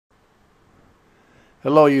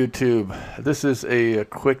Hello YouTube, this is a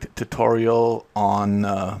quick tutorial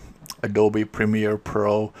on Adobe Premiere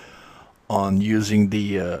Pro on using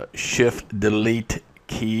the Shift Delete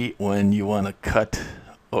key when you want to cut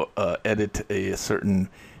or edit a certain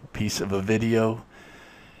piece of a video.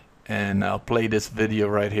 And I'll play this video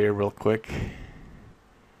right here real quick.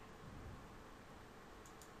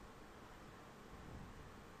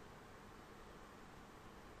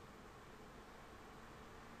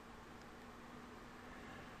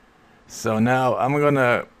 So now I'm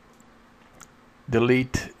gonna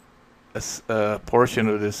delete a portion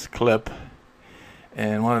of this clip,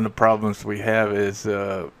 and one of the problems we have is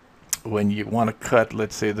when you want to cut,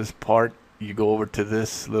 let's say this part, you go over to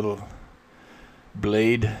this little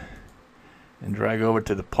blade and drag over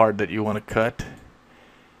to the part that you want to cut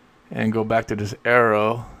and go back to this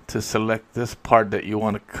arrow to select this part that you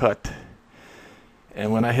want to cut,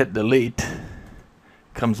 and when I hit delete,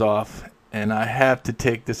 it comes off. And I have to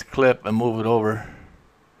take this clip and move it over.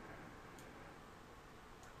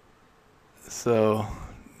 So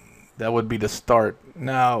that would be the start.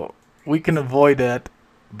 Now we can avoid that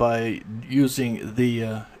by using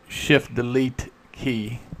the Shift Delete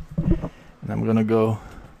key. And I'm gonna go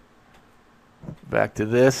back to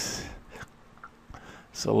this.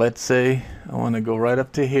 So let's say I want to go right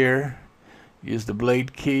up to here, use the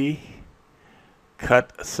blade key,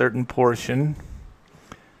 cut a certain portion.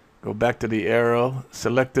 Go back to the arrow,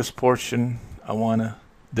 select this portion I want to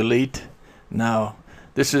delete. Now,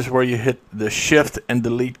 this is where you hit the Shift and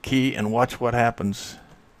Delete key and watch what happens.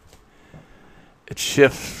 It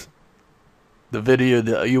shifts the video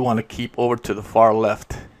that you want to keep over to the far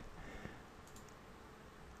left.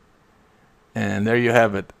 And there you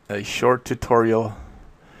have it, a short tutorial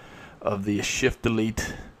of the Shift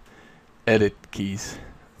Delete edit keys.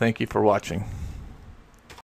 Thank you for watching.